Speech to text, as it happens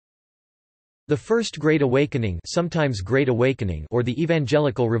The First Great Awakening, sometimes Great Awakening, or the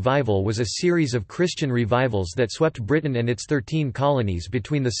Evangelical Revival, was a series of Christian revivals that swept Britain and its 13 colonies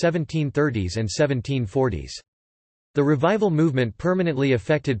between the 1730s and 1740s. The revival movement permanently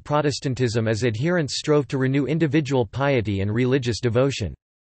affected Protestantism as adherents strove to renew individual piety and religious devotion.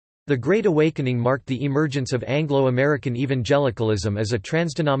 The Great Awakening marked the emergence of Anglo-American evangelicalism as a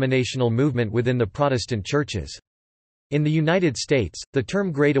transdenominational movement within the Protestant churches. In the United States, the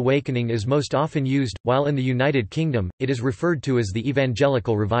term Great Awakening is most often used, while in the United Kingdom, it is referred to as the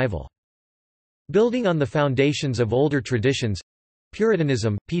Evangelical Revival. Building on the foundations of older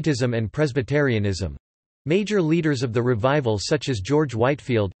traditions—Puritanism, Pietism and Presbyterianism—major leaders of the revival such as George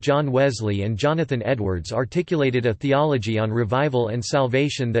Whitefield, John Wesley and Jonathan Edwards articulated a theology on revival and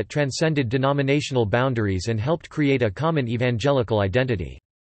salvation that transcended denominational boundaries and helped create a common evangelical identity.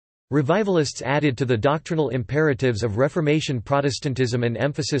 Revivalists added to the doctrinal imperatives of Reformation Protestantism an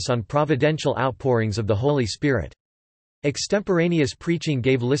emphasis on providential outpourings of the Holy Spirit. Extemporaneous preaching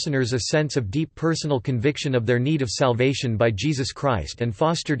gave listeners a sense of deep personal conviction of their need of salvation by Jesus Christ and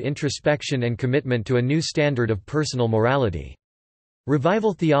fostered introspection and commitment to a new standard of personal morality.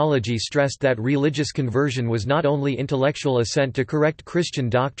 Revival theology stressed that religious conversion was not only intellectual assent to correct Christian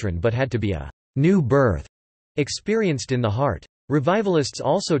doctrine but had to be a new birth experienced in the heart. Revivalists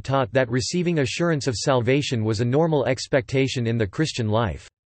also taught that receiving assurance of salvation was a normal expectation in the Christian life.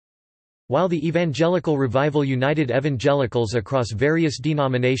 While the Evangelical Revival united evangelicals across various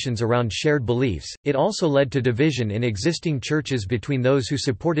denominations around shared beliefs, it also led to division in existing churches between those who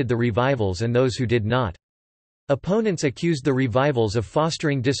supported the revivals and those who did not. Opponents accused the revivals of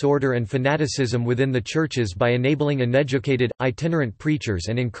fostering disorder and fanaticism within the churches by enabling uneducated, itinerant preachers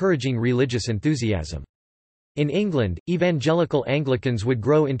and encouraging religious enthusiasm. In England, evangelical Anglicans would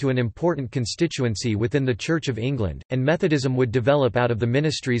grow into an important constituency within the Church of England, and Methodism would develop out of the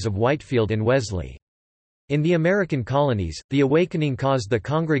ministries of Whitefield and Wesley. In the American colonies, the Awakening caused the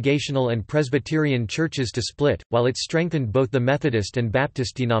Congregational and Presbyterian churches to split, while it strengthened both the Methodist and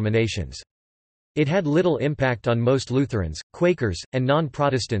Baptist denominations. It had little impact on most Lutherans, Quakers, and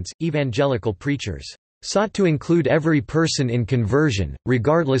non-Protestants. Evangelical preachers sought to include every person in conversion,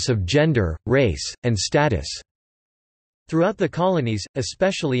 regardless of gender, race, and status. Throughout the colonies,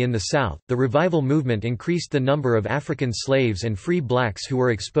 especially in the South, the revival movement increased the number of African slaves and free blacks who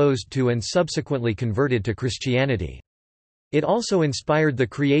were exposed to and subsequently converted to Christianity. It also inspired the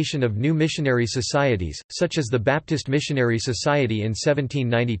creation of new missionary societies, such as the Baptist Missionary Society in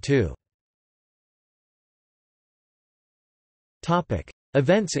 1792.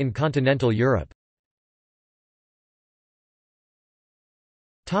 Events in continental Europe.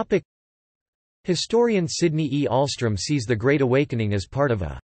 Historian Sidney E. Ahlstrom sees the Great Awakening as part of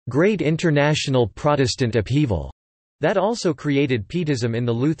a great international Protestant upheaval that also created Pietism in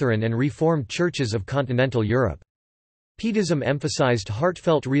the Lutheran and Reformed churches of continental Europe. Pietism emphasized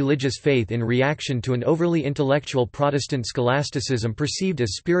heartfelt religious faith in reaction to an overly intellectual Protestant scholasticism perceived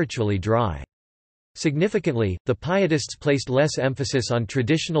as spiritually dry. Significantly, the Pietists placed less emphasis on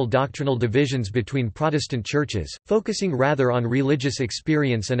traditional doctrinal divisions between Protestant churches, focusing rather on religious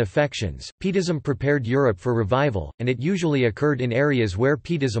experience and affections. Pietism prepared Europe for revival, and it usually occurred in areas where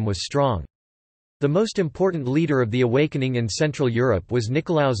Pietism was strong. The most important leader of the awakening in Central Europe was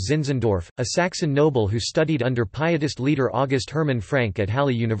Nikolaus Zinzendorf, a Saxon noble who studied under Pietist leader August Hermann Francke at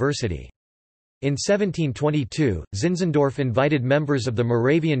Halle University. In 1722, Zinzendorf invited members of the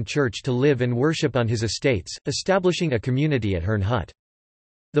Moravian Church to live and worship on his estates, establishing a community at Herrnhut.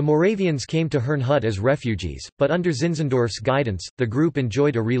 The Moravians came to Herrnhut as refugees, but under Zinzendorf's guidance, the group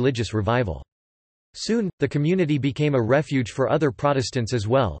enjoyed a religious revival. Soon, the community became a refuge for other Protestants as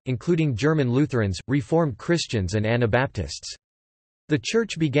well, including German Lutherans, Reformed Christians and Anabaptists. The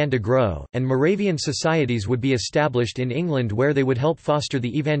church began to grow, and Moravian societies would be established in England where they would help foster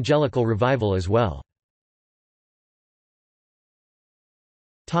the evangelical revival as well.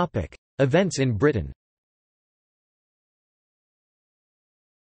 Events in Britain.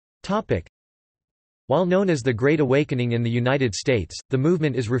 While known as the Great Awakening in the United States, the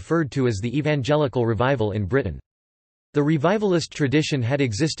movement is referred to as the Evangelical Revival in Britain. The revivalist tradition had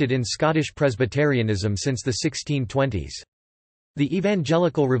existed in Scottish Presbyterianism since the 1620s. The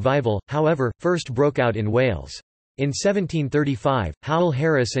Evangelical Revival, however, first broke out in Wales. In 1735, Howell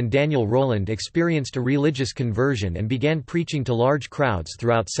Harris and Daniel Rowland experienced a religious conversion and began preaching to large crowds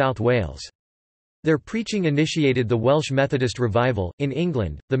throughout South Wales. Their preaching initiated the Welsh Methodist Revival. In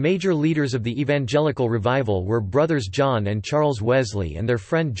England, the major leaders of the Evangelical Revival were brothers John and Charles Wesley and their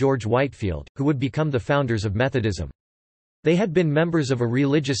friend George Whitefield, who would become the founders of Methodism. They had been members of a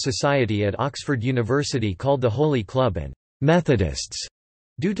religious society at Oxford University called the Holy Club and Methodists.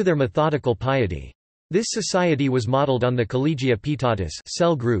 due to their methodical piety. This society was modeled on the collegia pietatis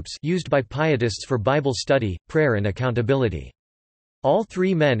cell groups used by pietists for Bible study, prayer and accountability. All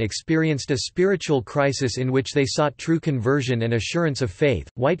three men experienced a spiritual crisis in which they sought true conversion and assurance of faith.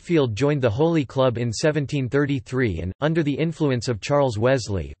 Whitefield joined the Holy Club in 1733 and, under the influence of Charles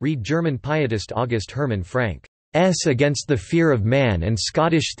Wesley, read German pietist August Hermann Frank's Against the Fear of Man and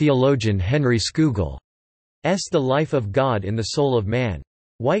Scottish theologian Henry Scougal's The Life of God in the Soul of Man.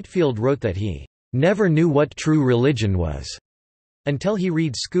 Whitefield wrote that he never knew what true religion was until he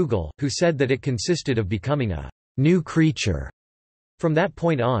read Scougal, who said that it consisted of becoming a new creature. From that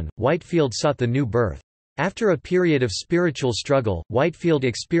point on, Whitefield sought the new birth. After a period of spiritual struggle, Whitefield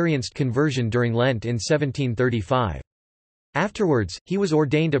experienced conversion during Lent in 1735. Afterwards, he was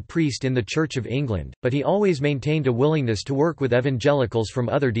ordained a priest in the Church of England, but he always maintained a willingness to work with evangelicals from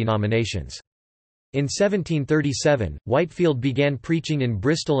other denominations. In 1737, Whitefield began preaching in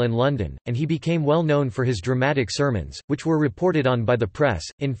Bristol and London, and he became well known for his dramatic sermons, which were reported on by the press.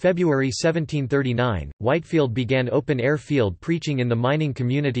 In February 1739, Whitefield began open-air field preaching in the mining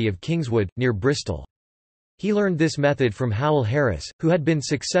community of Kingswood, near Bristol. He learned this method from Howell Harris, who had been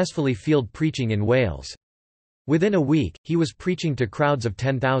successfully field preaching in Wales. Within a week, he was preaching to crowds of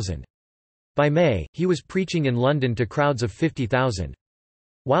 10,000. By May, he was preaching in London to crowds of 50,000.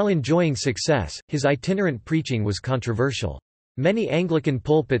 While enjoying success, his itinerant preaching was controversial. Many Anglican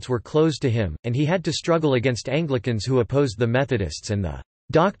pulpits were closed to him, and he had to struggle against Anglicans who opposed the Methodists and the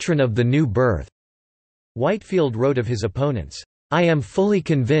doctrine of the new birth. Whitefield wrote of his opponents, "I am fully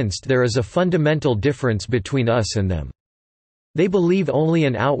convinced there is a fundamental difference between us and them. They believe only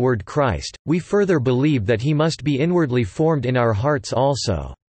an outward Christ, we further believe that he must be inwardly formed in our hearts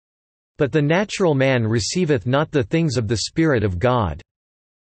also. But the natural man receiveth not the things of the Spirit of God."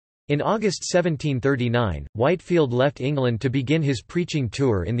 In August 1739, Whitefield left England to begin his preaching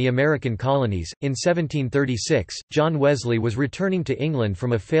tour in the American colonies. In 1736, John Wesley was returning to England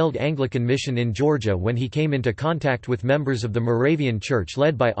from a failed Anglican mission in Georgia when he came into contact with members of the Moravian Church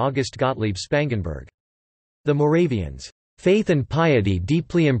led by August Gottlieb Spangenberg. The Moravians' faith and piety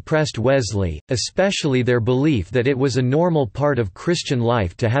deeply impressed Wesley, especially their belief that it was a normal part of Christian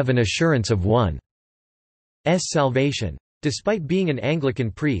life to have an assurance of one's salvation. Despite being an Anglican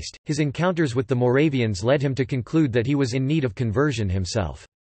priest, his encounters with the Moravians led him to conclude that he was in need of conversion himself.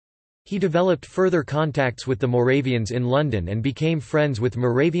 He developed further contacts with the Moravians in London and became friends with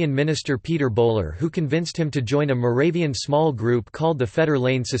Moravian minister Peter Bowler, who convinced him to join a Moravian small group called the Fetter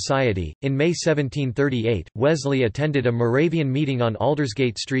Lane Society. In May 1738, Wesley attended a Moravian meeting on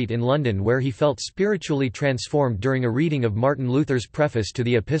Aldersgate Street in London where he felt spiritually transformed during a reading of Martin Luther's preface to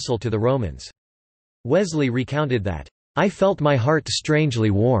the Epistle to the Romans. Wesley recounted that, "I felt my heart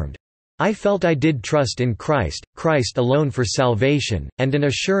strangely warmed. I felt I did trust in Christ, Christ alone for salvation, and an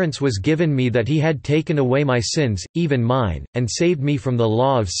assurance was given me that he had taken away my sins, even mine, and saved me from the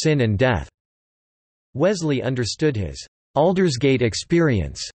law of sin and death." Wesley understood his Aldersgate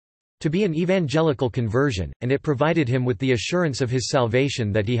experience to be an evangelical conversion, and it provided him with the assurance of his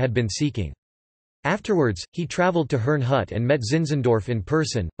salvation that he had been seeking. Afterwards, he traveled to Herne Hut and met Zinzendorf in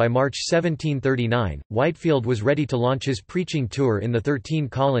person. By March 1739, Whitefield was ready to launch his preaching tour in the 13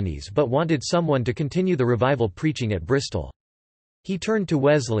 colonies but wanted someone to continue the revival preaching at Bristol. He turned to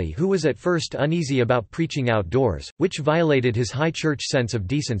Wesley, who was at first uneasy about preaching outdoors, which violated his high church sense of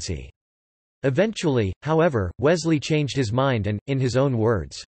decency. Eventually, however, Wesley changed his mind and, in his own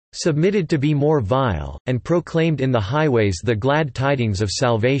words, "submitted to be more vile, and proclaimed in the highways the glad tidings of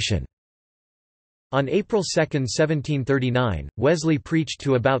salvation." On April 2, 1739, Wesley preached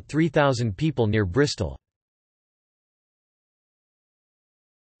to about 3,000 people near Bristol.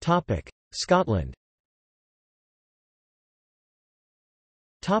 Scotland.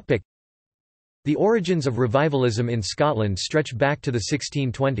 The origins of revivalism in Scotland stretch back to the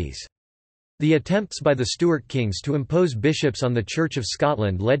 1620s. The attempts by the Stuart kings to impose bishops on the Church of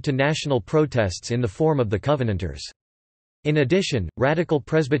Scotland led to national protests in the form of the Covenanters. In addition, radical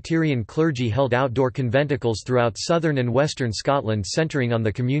Presbyterian clergy held outdoor conventicles throughout southern and western Scotland centering on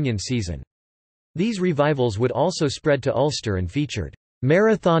the communion season. These revivals would also spread to Ulster and featured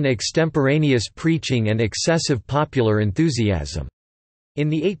marathon extemporaneous preaching and excessive popular enthusiasm. In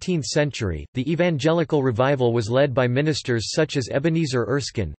the 18th century, the evangelical revival was led by ministers such as Ebenezer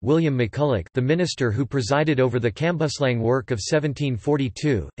Erskine, William McCulloch, the minister who presided over the Cambuslang work of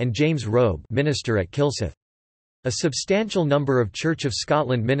 1742, and James Robe, minister at Kilsyth. A substantial number of Church of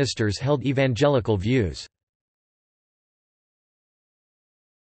Scotland ministers held evangelical views.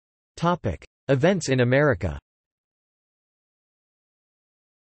 Events in America.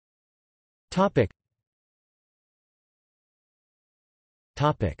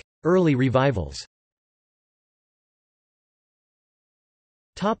 Early revivals.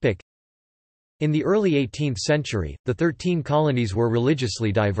 In the early 18th century, the 13 colonies were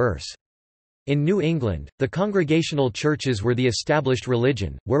religiously diverse. In New England, the Congregational churches were the established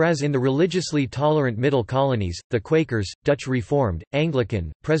religion, whereas in the religiously tolerant Middle colonies, the Quakers, Dutch Reformed,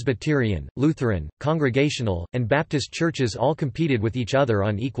 Anglican, Presbyterian, Lutheran, Congregational, and Baptist churches all competed with each other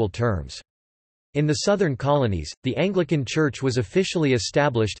on equal terms. In the southern colonies, the Anglican Church was officially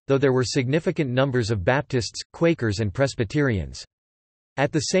established, though there were significant numbers of Baptists, Quakers and Presbyterians.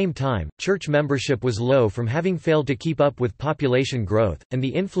 At the same time, church membership was low from having failed to keep up with population growth, and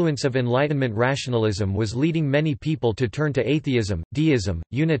the influence of Enlightenment rationalism was leading many people to turn to atheism, deism,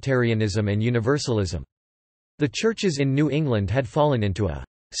 Unitarianism and Universalism. The churches in New England had fallen into a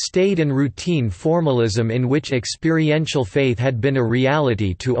staid and routine formalism in which experiential faith had been a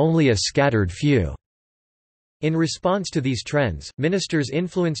reality to only a scattered few. In response to these trends, ministers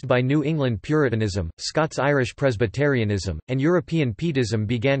influenced by New England Puritanism, Scots-Irish Presbyterianism, and European Pietism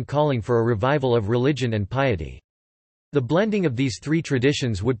began calling for a revival of religion and piety. The blending of these three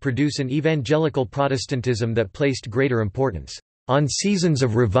traditions would produce an evangelical Protestantism that placed greater importance on seasons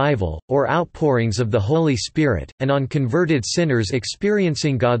of revival, or outpourings of the Holy Spirit, and on converted sinners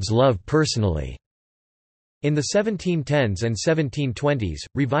experiencing God's love personally. In the 1710s and 1720s,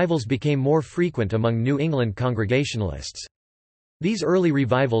 revivals became more frequent among New England Congregationalists. These early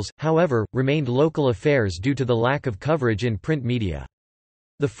revivals, however, remained local affairs due to the lack of coverage in print media.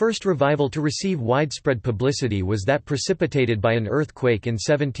 The first revival to receive widespread publicity was that precipitated by an earthquake in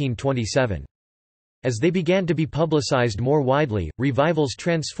 1727. As they began to be publicized more widely, revivals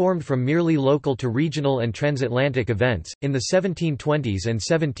transformed from merely local to regional and transatlantic events. In the 1720s and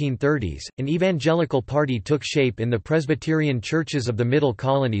 1730s, an evangelical party took shape in the Presbyterian churches of the Middle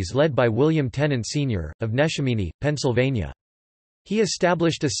Colonies led by William Tennant Sr., of Neshaminy, Pennsylvania. He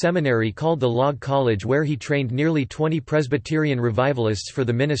established a seminary called the Log College where he trained nearly 20 Presbyterian revivalists for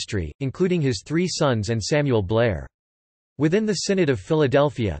the ministry, including his 3 sons and Samuel Blair. Within the Synod of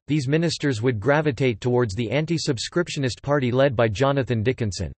Philadelphia, these ministers would gravitate towards the anti-subscriptionist party led by Jonathan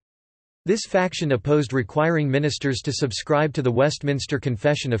Dickinson. This faction opposed requiring ministers to subscribe to the Westminster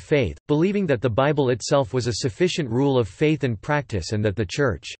Confession of Faith, believing that the Bible itself was a sufficient rule of faith and practice and that the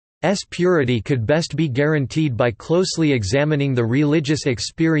Church's purity could best be guaranteed by closely examining the religious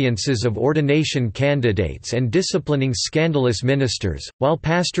experiences of ordination candidates and disciplining scandalous ministers. While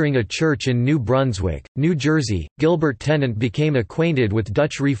pastoring a church in New Brunswick, New Jersey, Gilbert Tennant became acquainted with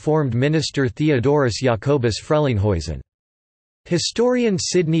Dutch Reformed minister Theodorus Jacobus Frelinghuysen. Historian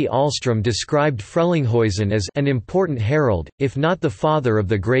Sidney Ahlstrom described Frelinghuysen as an important herald, if not the father of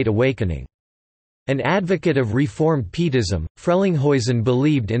the Great Awakening. An advocate of Reformed Pietism, Frelinghuysen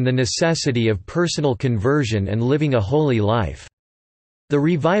believed in the necessity of personal conversion and living a holy life. The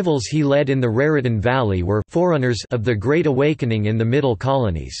revivals he led in the Raritan Valley were forerunners of the Great Awakening in the Middle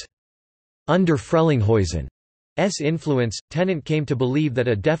Colonies. Under Frelinghuysen's influence, Tennant came to believe that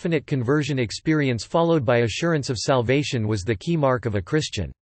a definite conversion experience followed by assurance of salvation was the key mark of a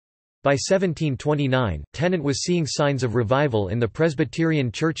Christian. By 1729, Tennant was seeing signs of revival in the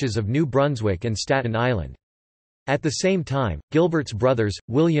Presbyterian churches of New Brunswick and Staten Island. At the same time, Gilbert's brothers,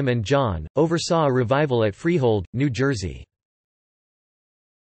 William and John, oversaw a revival at Freehold, New Jersey.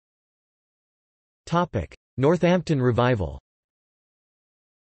 Northampton Revival.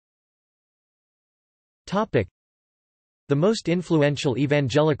 The most influential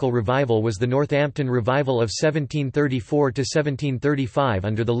evangelical revival was the Northampton Revival of 1734–1735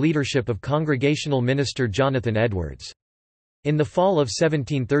 under the leadership of Congregational minister Jonathan Edwards. In the fall of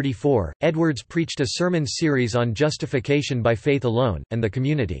 1734, Edwards preached a sermon series on justification by faith alone, and the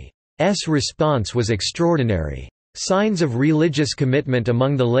community's response was extraordinary. Signs of religious commitment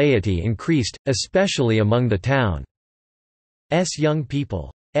among the laity increased, especially among the town's young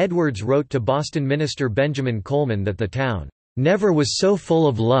people. Edwards wrote to Boston minister Benjamin Coleman that the town never was so full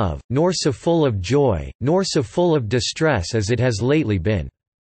of love, nor so full of joy, nor so full of distress as it has lately been.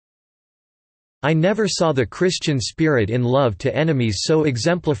 I never saw the Christian spirit in love to enemies so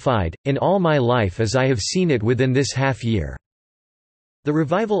exemplified, in all my life as I have seen it within this half-year." The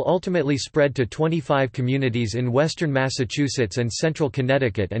revival ultimately spread to 25 communities in western Massachusetts and central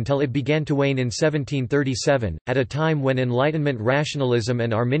Connecticut until it began to wane in 1737, at a time when Enlightenment rationalism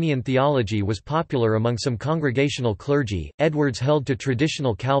and Arminian theology was popular among some congregational clergy. Edwards held to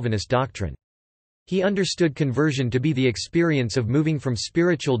traditional Calvinist doctrine. He understood conversion to be the experience of moving from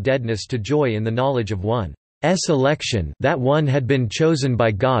spiritual deadness to joy in the knowledge of one's election, that one had been chosen by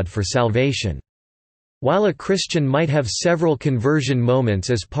God for salvation. While a Christian might have several conversion moments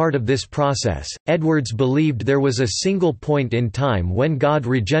as part of this process, Edwards believed there was a single point in time when God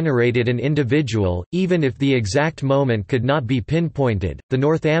regenerated an individual, even if the exact moment could not be pinpointed. The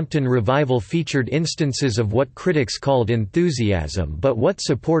Northampton revival featured instances of what critics called enthusiasm but what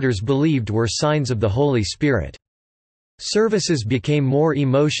supporters believed were signs of the Holy Spirit. Services became more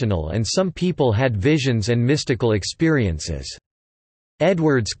emotional and some people had visions and mystical experiences.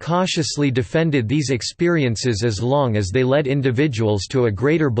 Edwards cautiously defended these experiences as long as they led individuals to a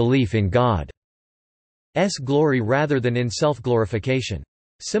greater belief in God's glory rather than in self-glorification.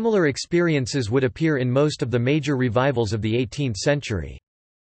 Similar experiences would appear in most of the major revivals of the 18th century.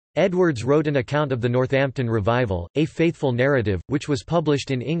 Edwards wrote an account of the Northampton revival, A Faithful Narrative, which was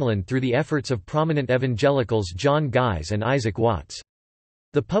published in England through the efforts of prominent evangelicals John Guise and Isaac Watts.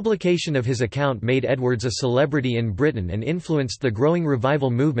 The publication of his account made Edwards a celebrity in Britain and influenced the growing revival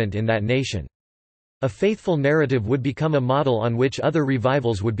movement in that nation. A faithful narrative would become a model on which other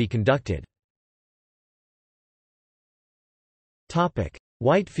revivals would be conducted.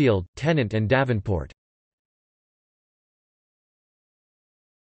 Whitefield, Tennant and Davenport.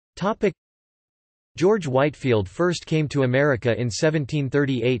 George Whitefield first came to America in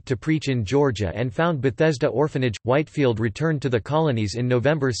 1738 to preach in Georgia and found Bethesda Orphanage. Whitefield returned to the colonies in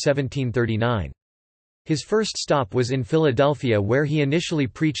November 1739. His first stop was in Philadelphia, where he initially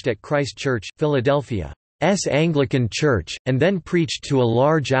preached at Christ Church, Philadelphia's Anglican Church, and then preached to a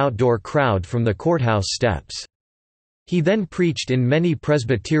large outdoor crowd from the courthouse steps. He then preached in many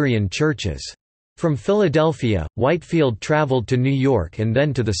Presbyterian churches. From Philadelphia, Whitefield traveled to New York and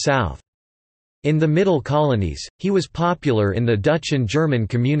then to the South. In the Middle Colonies, he was popular in the Dutch and German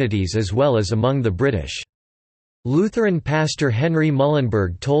communities as well as among the British. Lutheran pastor Henry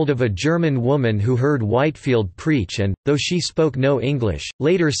Muhlenberg told of a German woman who heard Whitefield preach and, though she spoke no English,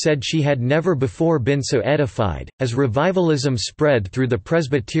 later said she had never before been so edified. As revivalism spread through the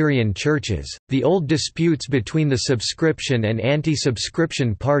Presbyterian churches, the old disputes between the subscription and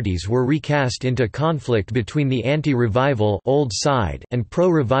anti-subscription parties were recast into conflict between the anti-revival old side and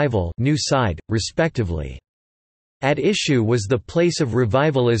pro-revival new side, respectively. At issue was the place of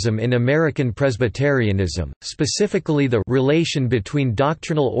revivalism in American Presbyterianism, specifically the relation between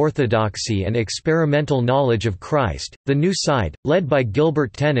doctrinal orthodoxy and experimental knowledge of Christ. The New Side, led by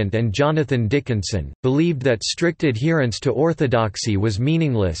Gilbert Tennant and Jonathan Dickinson, believed that strict adherence to orthodoxy was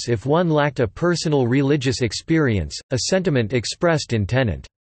meaningless if one lacked a personal religious experience, a sentiment expressed in Tennant's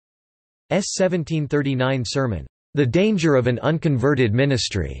 1739 sermon, "The Danger of an Unconverted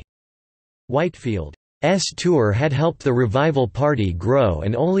Ministry." Whitefield's tour had helped the revival party grow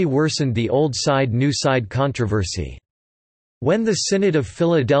and only worsened the Old Side-New Side controversy. When the Synod of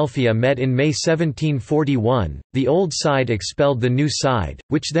Philadelphia met in May 1741, the Old Side expelled the New Side,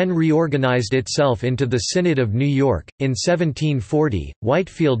 which then reorganized itself into the Synod of New York. In 1740,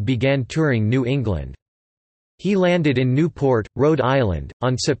 Whitefield began touring New England. He landed in Newport, Rhode Island,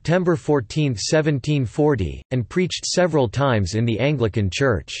 on September 14, 1740, and preached several times in the Anglican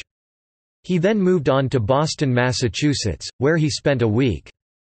Church. He then moved on to Boston, Massachusetts, where he spent a week.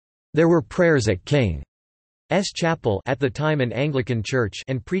 There were prayers at King's Chapel, at the time an Anglican church,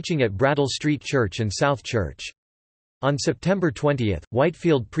 and preaching at Brattle Street Church and South Church. On September 20,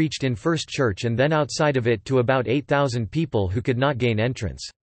 Whitefield preached in First Church and then outside of it to about 8,000 people who could not gain entrance.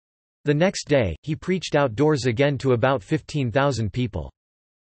 The next day, he preached outdoors again to about 15,000 people.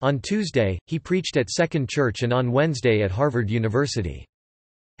 On Tuesday, he preached at Second Church and on Wednesday at Harvard University.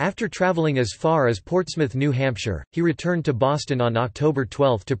 After traveling as far as Portsmouth, New Hampshire, he returned to Boston on October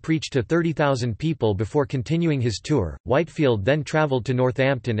 12 to preach to 30,000 people before continuing his tour. Whitefield then traveled to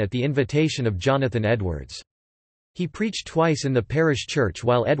Northampton at the invitation of Jonathan Edwards. He preached twice in the parish church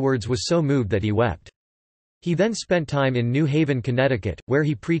while Edwards was so moved that he wept. He then spent time in New Haven, Connecticut, where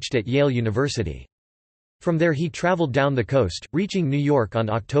he preached at Yale University. From there he traveled down the coast, reaching New York on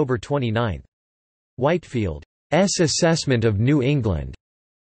October 29. Whitefield's assessment of New England's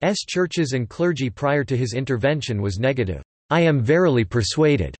churches and clergy prior to his intervention was negative. "I am verily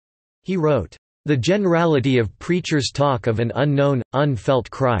persuaded," he wrote, "the generality of preachers talk of an unknown, unfelt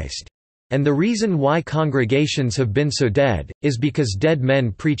Christ. And the reason why congregations have been so dead, is because dead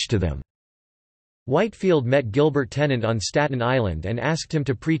men preach to them." Whitefield met Gilbert Tennant on Staten Island and asked him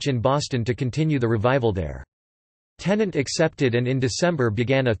to preach in Boston to continue the revival there. Tennant accepted and in December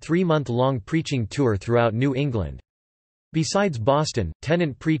began a 3-month-long preaching tour throughout New England. Besides Boston,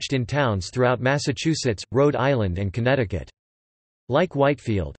 Tennant preached in towns throughout Massachusetts, Rhode Island and Connecticut. Like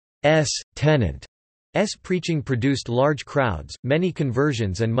Whitefield's, Tennant's preaching produced large crowds, many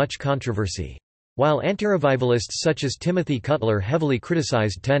conversions and much controversy. While antirevivalists such as Timothy Cutler heavily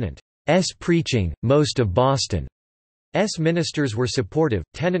criticized Tennant's preaching. Most of Boston's ministers were supportive.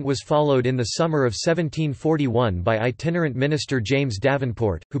 Tennant was followed in the summer of 1741 by itinerant minister James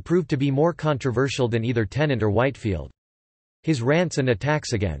Davenport, who proved to be more controversial than either Tennant or Whitefield. His rants and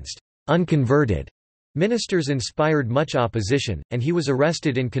attacks against unconverted ministers inspired much opposition, and he was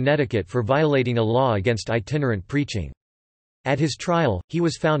arrested in Connecticut for violating a law against itinerant preaching. At his trial, he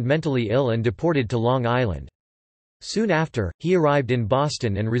was found mentally ill and deported to Long Island. Soon after, he arrived in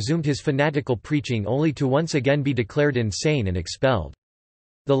Boston and resumed his fanatical preaching only to once again be declared insane and expelled.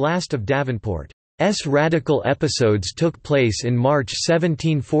 The last of Davenport's radical episodes took place in March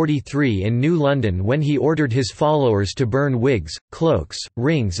 1743 in New London when he ordered his followers to burn wigs, cloaks,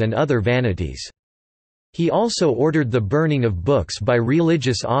 rings and other vanities. He also ordered the burning of books by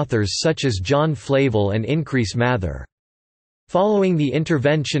religious authors such as John Flavel and Increase Mather. Following the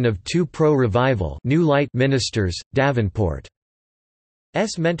intervention of two pro-revival New Light ministers, Davenport's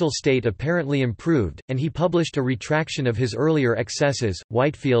mental state apparently improved, and he published a retraction of his earlier excesses.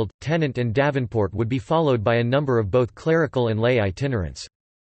 Whitefield, Tennant and Davenport would be followed by a number of both clerical and lay itinerants.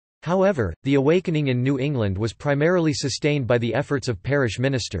 However, the awakening in New England was primarily sustained by the efforts of parish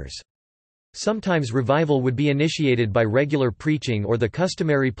ministers. Sometimes revival would be initiated by regular preaching or the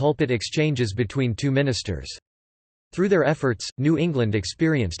customary pulpit exchanges between two ministers. Through their efforts, New England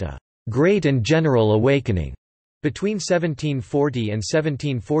experienced a great and general awakening between 1740 and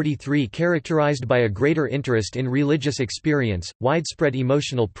 1743, characterized by a greater interest in religious experience, widespread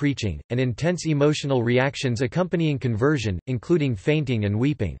emotional preaching, and intense emotional reactions accompanying conversion, including fainting and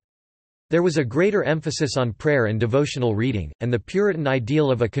weeping. There was a greater emphasis on prayer and devotional reading, and the Puritan ideal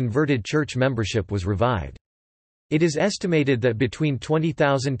of a converted church membership was revived. It is estimated that between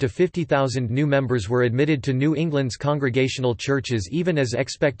 20,000 to 50,000 new members were admitted to New England's congregational churches even as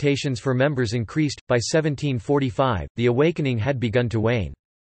expectations for members increased. By 1745, the awakening had begun to wane.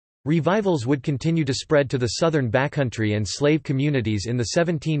 Revivals would continue to spread to the southern backcountry and slave communities in the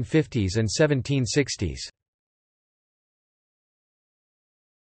 1750s and 1760s.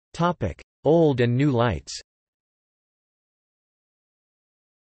 Old and New Lights.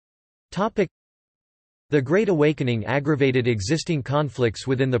 The Great Awakening aggravated existing conflicts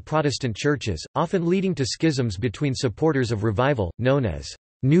within the Protestant churches, often leading to schisms between supporters of revival, known as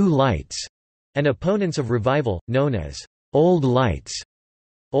New Lights, and opponents of revival, known as Old Lights.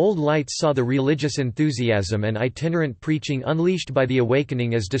 Old Lights saw the religious enthusiasm and itinerant preaching unleashed by the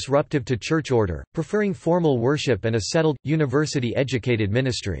Awakening as disruptive to church order, preferring formal worship and a settled, university-educated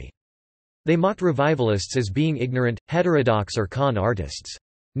ministry. They mocked revivalists as being ignorant, heterodox or con artists.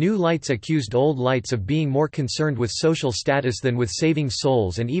 New Lights accused Old Lights of being more concerned with social status than with saving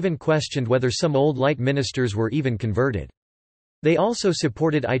souls and even questioned whether some Old Light ministers were even converted. They also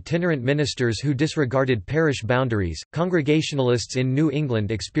supported itinerant ministers who disregarded parish boundaries. Congregationalists in New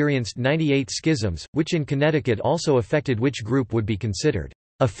England experienced 98 schisms, which in Connecticut also affected which group would be considered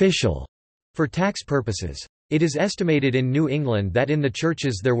official for tax purposes. It is estimated in New England that in the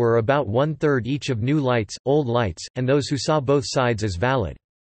churches there were about one-third each of New Lights, Old Lights, and those who saw both sides as valid.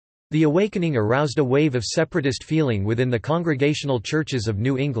 The Awakening aroused a wave of separatist feeling within the congregational churches of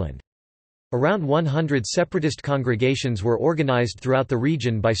New England. Around 100 separatist congregations were organized throughout the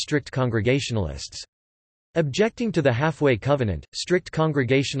region by strict Congregationalists. Objecting to the halfway covenant, strict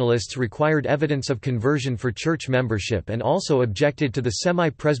Congregationalists required evidence of conversion for church membership and also objected to the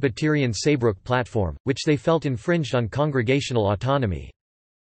semi-Presbyterian Saybrook platform, which they felt infringed on congregational autonomy.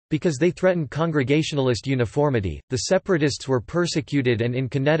 Because they threatened Congregationalist uniformity, the separatists were persecuted, and in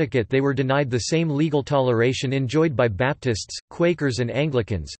Connecticut they were denied the same legal toleration enjoyed by Baptists, Quakers and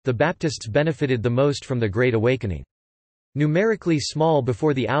Anglicans. The Baptists benefited the most from the Great Awakening. Numerically small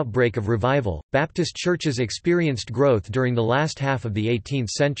before the outbreak of revival, Baptist churches experienced growth during the last half of the 18th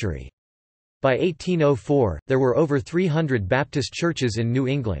century. By 1804, there were over 300 Baptist churches in New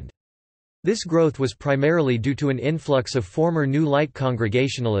England. This growth was primarily due to an influx of former New Light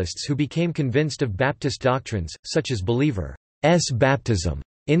Congregationalists who became convinced of Baptist doctrines, such as believers' baptism.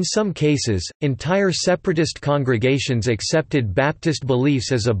 In some cases, entire separatist congregations accepted Baptist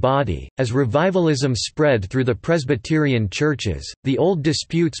beliefs as a body. As revivalism spread through the Presbyterian churches, the old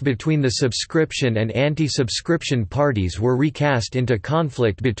disputes between the subscription and anti-subscription parties were recast into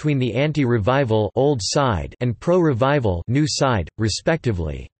conflict between the anti-revival old side and pro-revival new side,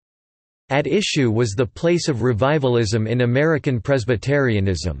 respectively. At issue was the place of revivalism in American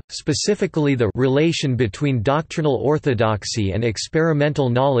Presbyterianism, specifically the relation between doctrinal orthodoxy and experimental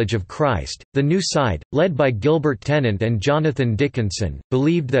knowledge of Christ. The New Side, led by Gilbert Tennant and Jonathan Dickinson,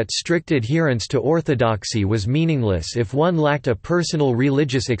 believed that strict adherence to orthodoxy was meaningless if one lacked a personal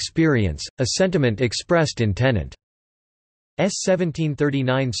religious experience, a sentiment expressed in Tennant's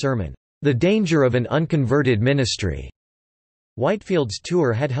 1739 sermon, "The Danger of an Unconverted Ministry." Whitefield's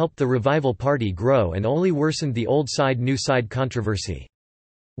tour had helped the Revival Party grow and only worsened the Old Side-New Side controversy.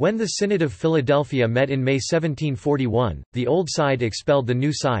 When the Synod of Philadelphia met in May 1741, the Old Side expelled the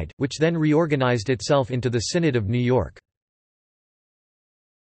New Side, which then reorganized itself into the Synod of New York.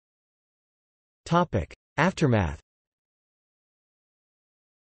 Aftermath.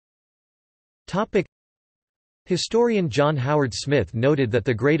 Historian John Howard Smith noted that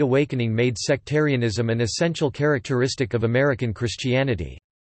the Great Awakening made sectarianism an essential characteristic of American Christianity.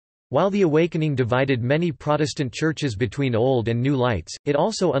 While the Awakening divided many Protestant churches between Old and New Lights, it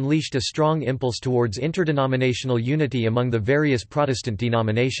also unleashed a strong impulse towards interdenominational unity among the various Protestant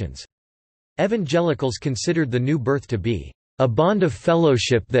denominations. Evangelicals considered the new birth to be a bond of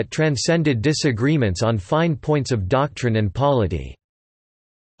fellowship that transcended disagreements on fine points of doctrine and polity,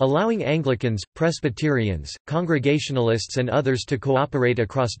 allowing Anglicans, Presbyterians, Congregationalists and others to cooperate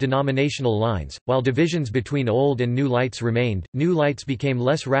across denominational lines. While divisions between Old and New Lights remained, New Lights became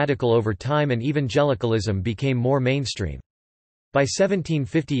less radical over time and evangelicalism became more mainstream. By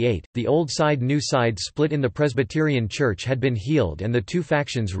 1758, the Old Side-New Side split in the Presbyterian Church had been healed and the two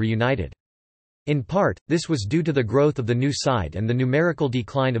factions reunited. In part, this was due to the growth of the New Side and the numerical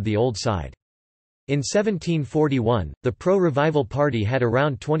decline of the Old Side. In 1741, the pro-revival party had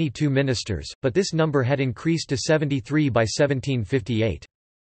around 22 ministers, but this number had increased to 73 by 1758.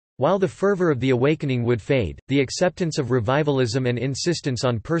 While the fervor of the Awakening would fade, the acceptance of revivalism and insistence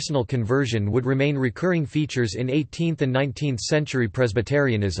on personal conversion would remain recurring features in 18th and 19th century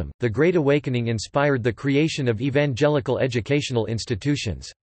Presbyterianism. The Great Awakening inspired the creation of evangelical educational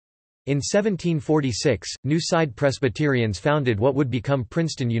institutions. In 1746, New Side Presbyterians founded what would become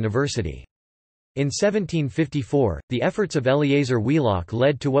Princeton University. In 1754, the efforts of Eleazar Wheelock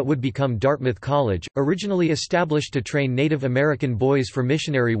led to what would become Dartmouth College, originally established to train Native American boys for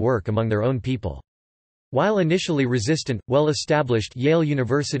missionary work among their own people. While initially resistant, well-established Yale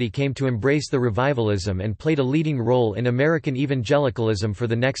University came to embrace the revivalism and played a leading role in American evangelicalism for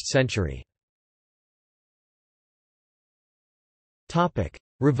the next century.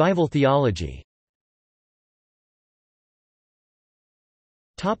 Revival theology.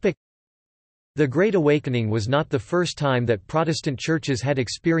 The Great Awakening was not the first time that Protestant churches had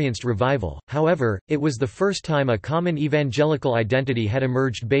experienced revival, however, it was the first time a common evangelical identity had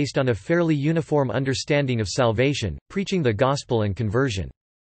emerged based on a fairly uniform understanding of salvation, preaching the gospel and conversion.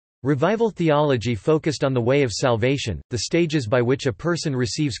 Revival theology focused on the way of salvation, the stages by which a person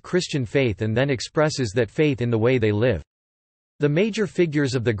receives Christian faith and then expresses that faith in the way they live. The major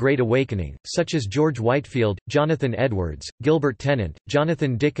figures of the Great Awakening, such as George Whitefield, Jonathan Edwards, Gilbert Tennant,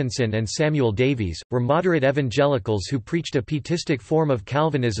 Jonathan Dickinson and Samuel Davies, were moderate evangelicals who preached a pietistic form of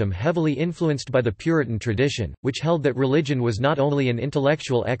Calvinism heavily influenced by the Puritan tradition, which held that religion was not only an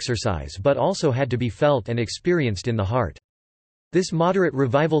intellectual exercise but also had to be felt and experienced in the heart. This moderate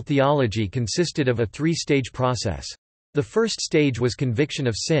revival theology consisted of a three-stage process. The first stage was conviction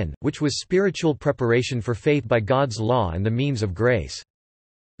of sin, which was spiritual preparation for faith by God's law and the means of grace.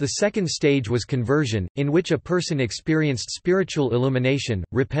 The second stage was conversion, in which a person experienced spiritual illumination,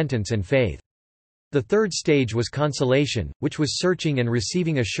 repentance and faith. The third stage was consolation, which was searching and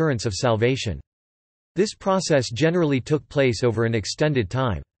receiving assurance of salvation. This process generally took place over an extended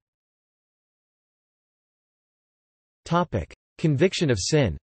time. Conviction of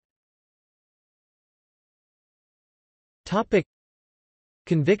sin.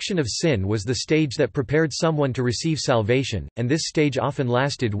 Conviction of sin was the stage that prepared someone to receive salvation, and this stage often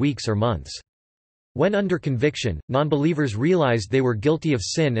lasted weeks or months. When under conviction, nonbelievers realized they were guilty of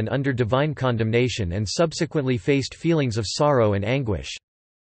sin and under divine condemnation and subsequently faced feelings of sorrow and anguish.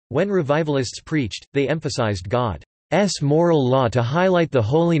 When revivalists preached, they emphasized God's moral law to highlight the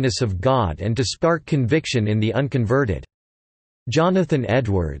holiness of God and to spark conviction in the unconverted. Jonathan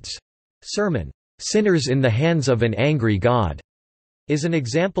Edwards' sermon, "Sinners in the Hands of an Angry God," is an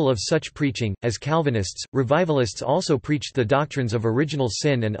example of such preaching. As Calvinists, revivalists also preached the doctrines of original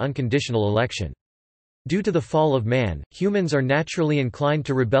sin and unconditional election. Due to the fall of man, humans are naturally inclined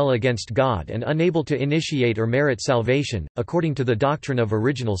to rebel against God and unable to initiate or merit salvation, according to the doctrine of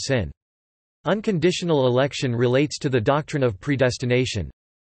original sin. Unconditional election relates to the doctrine of predestination,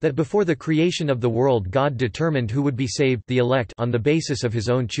 that before the creation of the world God determined who would be saved, the elect, on the basis of his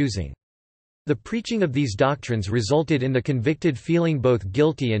own choosing. The preaching of these doctrines resulted in the convicted feeling both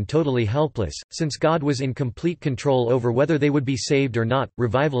guilty and totally helpless, since God was in complete control over whether they would be saved or not.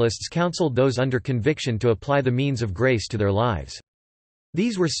 Revivalists counseled those under conviction to apply the means of grace to their lives.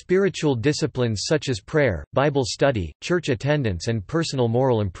 These were spiritual disciplines such as prayer, Bible study, church attendance, and personal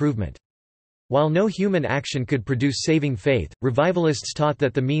moral improvement. While no human action could produce saving faith, revivalists taught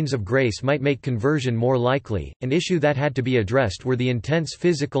that the means of grace might make conversion more likely. An issue that had to be addressed were the intense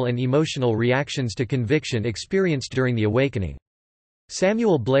physical and emotional reactions to conviction experienced during the awakening.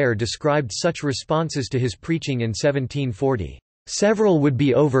 Samuel Blair described such responses to his preaching in 1740. Several would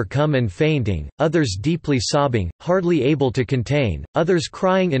be overcome and fainting, others deeply sobbing, hardly able to contain, others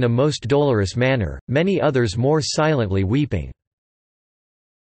crying in a most dolorous manner, many others more silently weeping.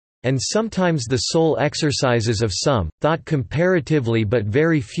 And sometimes the sole exercises of some, thought comparatively but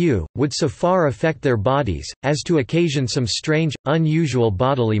very few, would so far affect their bodies, as to occasion some strange, unusual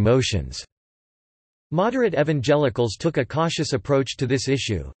bodily motions." Moderate evangelicals took a cautious approach to this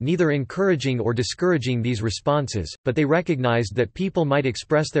issue, neither encouraging or discouraging these responses, but they recognized that people might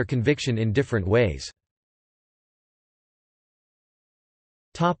express their conviction in different ways.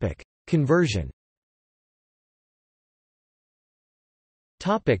 Conversion.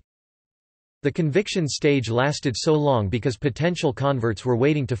 The conviction stage lasted so long because potential converts were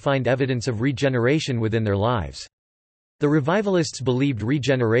waiting to find evidence of regeneration within their lives. The revivalists believed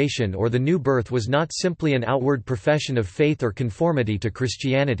regeneration or the new birth was not simply an outward profession of faith or conformity to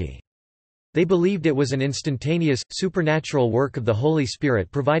Christianity. They believed it was an instantaneous, supernatural work of the Holy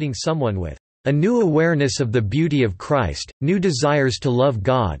Spirit providing someone with a new awareness of the beauty of Christ, new desires to love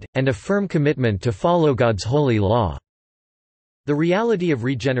God, and a firm commitment to follow God's holy law. The reality of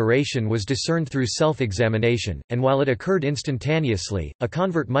regeneration was discerned through self-examination, and while it occurred instantaneously, a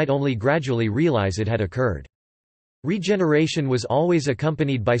convert might only gradually realize it had occurred. Regeneration was always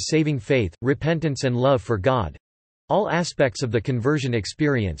accompanied by saving faith, repentance and love for God—all aspects of the conversion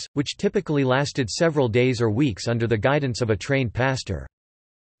experience, which typically lasted several days or weeks under the guidance of a trained pastor.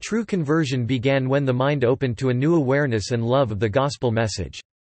 True conversion began when the mind opened to a new awareness and love of the gospel message.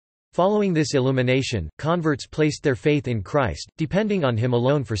 Following this illumination, converts placed their faith in Christ, depending on Him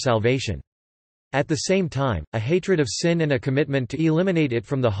alone for salvation. At the same time, a hatred of sin and a commitment to eliminate it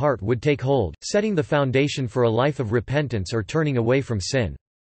from the heart would take hold, setting the foundation for a life of repentance or turning away from sin.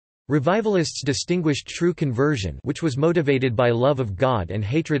 Revivalists distinguished true conversion, which was motivated by love of God and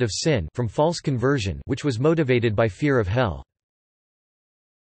hatred of sin, from false conversion, which was motivated by fear of hell.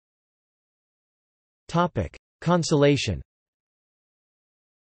 Consolation.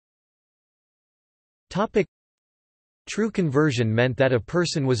 True conversion meant that a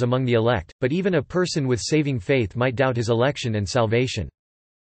person was among the elect, but even a person with saving faith might doubt his election and salvation.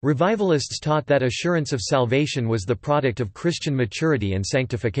 Revivalists taught that assurance of salvation was the product of Christian maturity and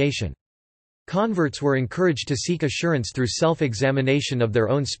sanctification. Converts were encouraged to seek assurance through self-examination of their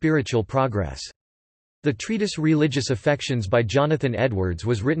own spiritual progress. The treatise Religious Affections by Jonathan Edwards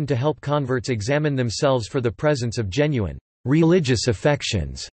was written to help converts examine themselves for the presence of genuine religious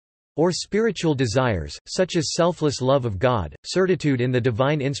affections or spiritual desires, such as selfless love of God, certitude in the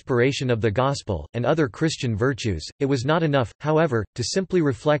divine inspiration of the gospel, and other Christian virtues. It was not enough, however, to simply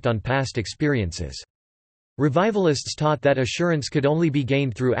reflect on past experiences. Revivalists taught that assurance could only be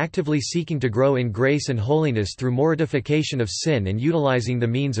gained through actively seeking to grow in grace and holiness through mortification of sin and utilizing the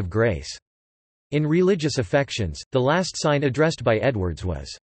means of grace. In Religious Affections, the last sign addressed by Edwards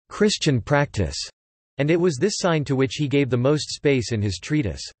was Christian practice, and it was this sign to which he gave the most space in his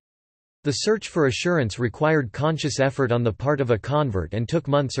treatise. The search for assurance required conscious effort on the part of a convert and took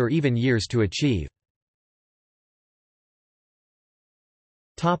months or even years to achieve.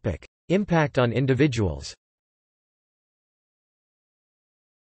 Impact on individuals.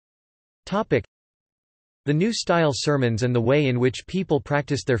 The New Style sermons and the way in which people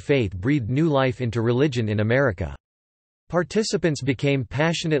practiced their faith breathed new life into religion in America. Participants became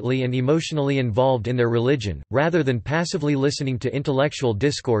passionately and emotionally involved in their religion, rather than passively listening to intellectual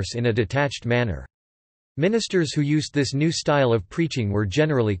discourse in a detached manner. Ministers who used this new style of preaching were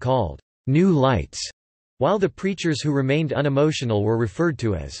generally called New Lights, while the preachers who remained unemotional were referred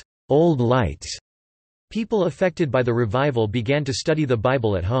to as Old Lights. People affected by the revival began to study the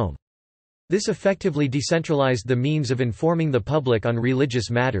Bible at home. This effectively decentralized the means of informing the public on religious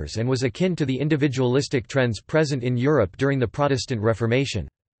matters and was akin to the individualistic trends present in Europe during the Protestant Reformation.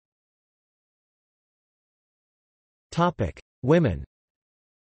 Women.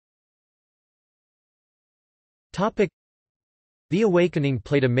 The Awakening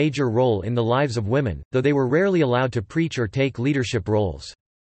played a major role in the lives of women, though they were rarely allowed to preach or take leadership roles.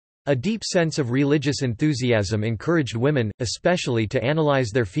 A deep sense of religious enthusiasm encouraged women, especially to analyze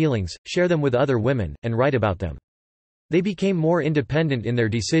their feelings, share them with other women, and write about them. They became more independent in their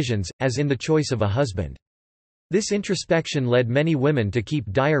decisions, as in the choice of a husband. This introspection led many women to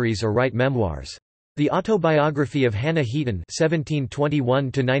keep diaries or write memoirs. The autobiography of Hannah Heaton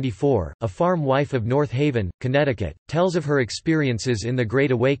 (1721–94), a farm wife of North Haven, Connecticut, tells of her experiences in the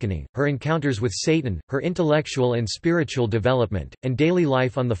Great Awakening, her encounters with Satan, her intellectual and spiritual development, and daily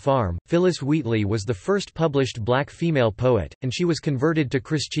life on the farm. Phyllis Wheatley was the first published black female poet, and she was converted to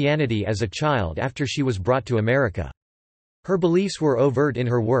Christianity as a child after she was brought to America. Her beliefs were overt in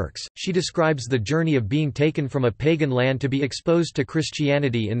her works. She describes the journey of being taken from a pagan land to be exposed to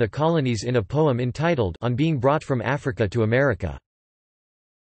Christianity in the colonies in a poem entitled On Being Brought from Africa to America.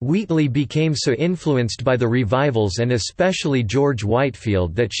 Wheatley became so influenced by the revivals and especially George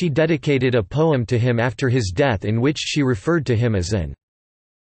Whitefield that she dedicated a poem to him after his death in which she referred to him as an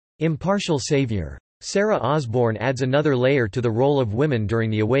impartial savior. Sarah Osborne adds another layer to the role of women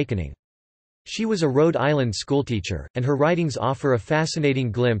during the Awakening. She was a Rhode Island schoolteacher, and her writings offer a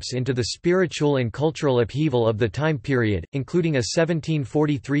fascinating glimpse into the spiritual and cultural upheaval of the time period, including a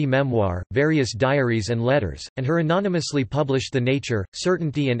 1743 memoir, various diaries and letters, and her anonymously published The Nature,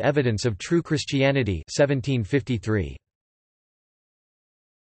 Certainty and Evidence of True Christianity 1753.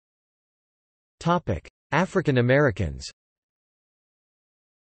 African Americans.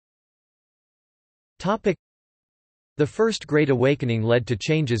 The First Great Awakening led to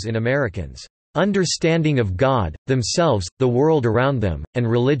changes in Americans' understanding of God, themselves, the world around them, and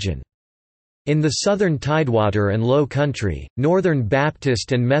religion. In the Southern Tidewater and Low Country, Northern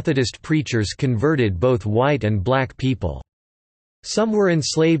Baptist and Methodist preachers converted both white and black people. Some were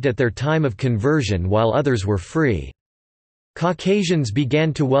enslaved at their time of conversion while others were free. Caucasians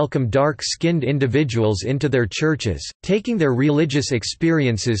began to welcome dark-skinned individuals into their churches, taking their religious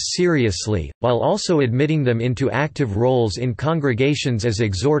experiences seriously, while also admitting them into active roles in congregations as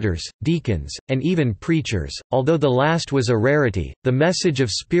exhorters, deacons, and even preachers. Although the last was a rarity, the message of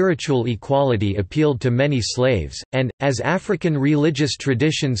spiritual equality appealed to many slaves, and, as African religious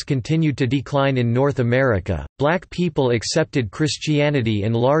traditions continued to decline in North America, black people accepted Christianity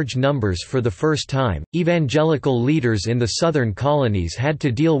in large numbers for the first time. Evangelical leaders in the Southern colonies had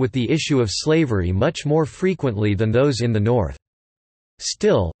to deal with the issue of slavery much more frequently than those in the North.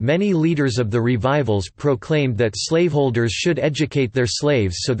 Still, many leaders of the revivals proclaimed that slaveholders should educate their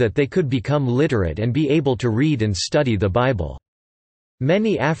slaves so that they could become literate and be able to read and study the Bible.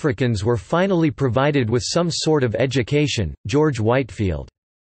 Many Africans were finally provided with some sort of education. George Whitefield's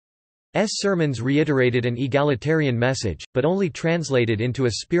sermons reiterated an egalitarian message, but only translated into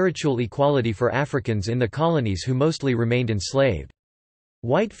a spiritual equality for Africans in the colonies who mostly remained enslaved.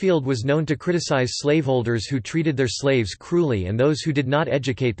 Whitefield was known to criticize slaveholders who treated their slaves cruelly and those who did not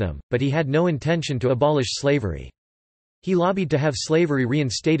educate them, but he had no intention to abolish slavery. He lobbied to have slavery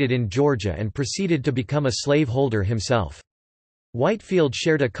reinstated in Georgia and proceeded to become a slaveholder himself. Whitefield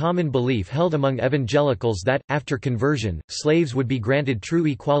shared a common belief held among evangelicals that, after conversion, slaves would be granted true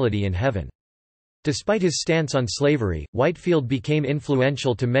equality in heaven. Despite his stance on slavery, Whitefield became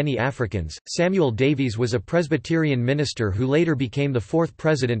influential to many Africans. Samuel Davies was a Presbyterian minister who later became the fourth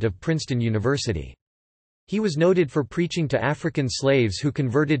president of Princeton University. He was noted for preaching to African slaves who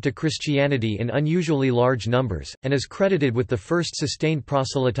converted to Christianity in unusually large numbers, and is credited with the first sustained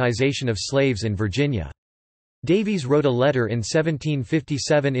proselytization of slaves in Virginia. Davies wrote a letter in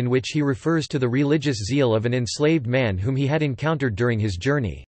 1757 in which he refers to the religious zeal of an enslaved man whom he had encountered during his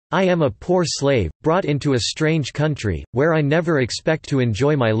journey. "I am a poor slave, brought into a strange country, where I never expect to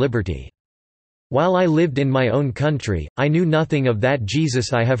enjoy my liberty. While I lived in my own country, I knew nothing of that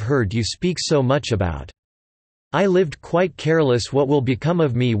Jesus I have heard you speak so much about. I lived quite careless what will become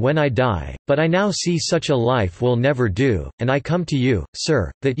of me when I die, but I now see such a life will never do, and I come to you,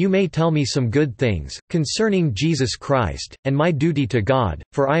 sir, that you may tell me some good things, concerning Jesus Christ, and my duty to God,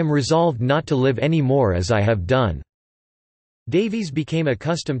 for I am resolved not to live any more as I have done." Davies became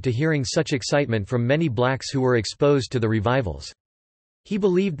accustomed to hearing such excitement from many blacks who were exposed to the revivals. He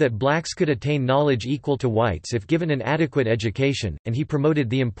believed that blacks could attain knowledge equal to whites if given an adequate education, and he promoted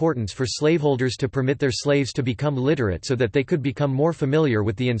the importance for slaveholders to permit their slaves to become literate so that they could become more familiar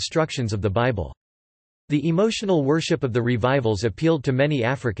with the instructions of the Bible. The emotional worship of the revivals appealed to many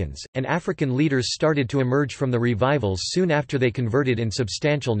Africans, and African leaders started to emerge from the revivals soon after they converted in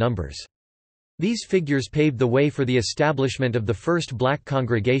substantial numbers. These figures paved the way for the establishment of the first black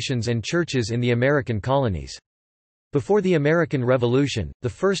congregations and churches in the American colonies. Before the American Revolution, the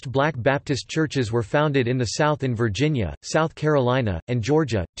first black Baptist churches were founded in the South in Virginia, South Carolina, and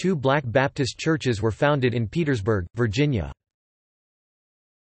Georgia. Two black Baptist churches were founded in Petersburg, Virginia.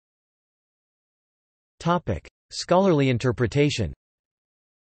 Topic: Scholarly interpretation.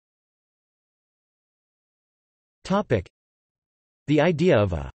 Topic: The idea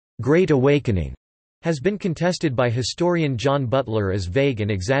of a Great Awakening has been contested by historian John Butler as vague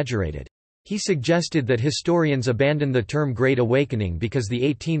and exaggerated. He suggested that historians abandon the term Great Awakening because the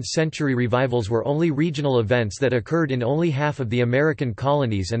 18th-century revivals were only regional events that occurred in only half of the American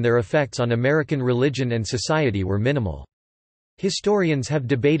colonies and their effects on American religion and society were minimal. Historians have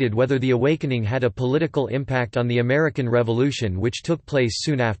debated whether the Awakening had a political impact on the American Revolution, which took place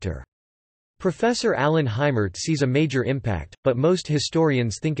soon after. Professor Alan Heimert sees a major impact, but most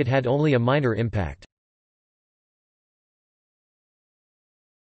historians think it had only a minor impact.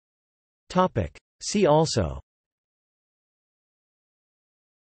 See also: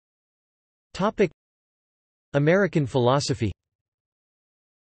 American philosophy.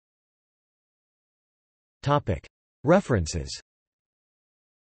 References.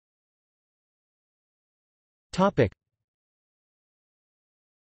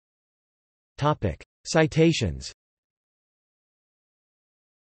 Citations.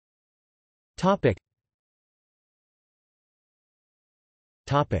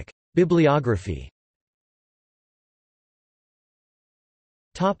 Bibliography.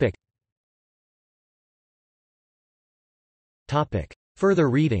 Further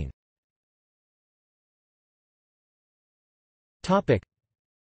reading.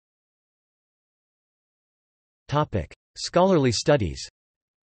 Scholarly studies.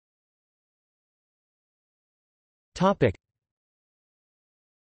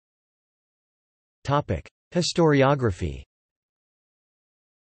 Historiography.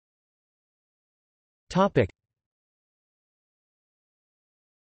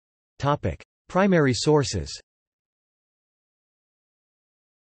 Primary sources.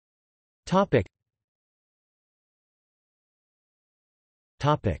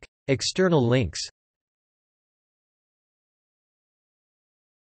 External links.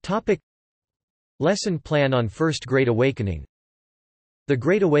 Lesson plan on First Great Awakening. The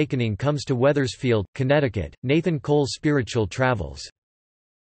Great Awakening comes to Wethersfield, Connecticut, Nathan Cole's Spiritual Travels.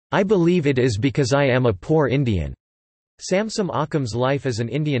 I believe it is because I am a poor Indian. Samsam Occam's life as an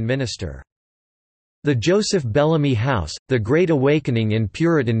Indian minister. The Joseph Bellamy House, The Great Awakening in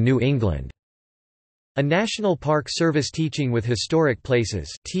Puritan New England. A National Park Service Teaching with Historic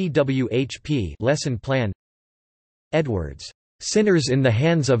Places TWHP lesson plan. Edwards. Sinners in the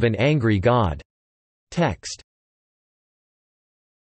Hands of an Angry God. Text.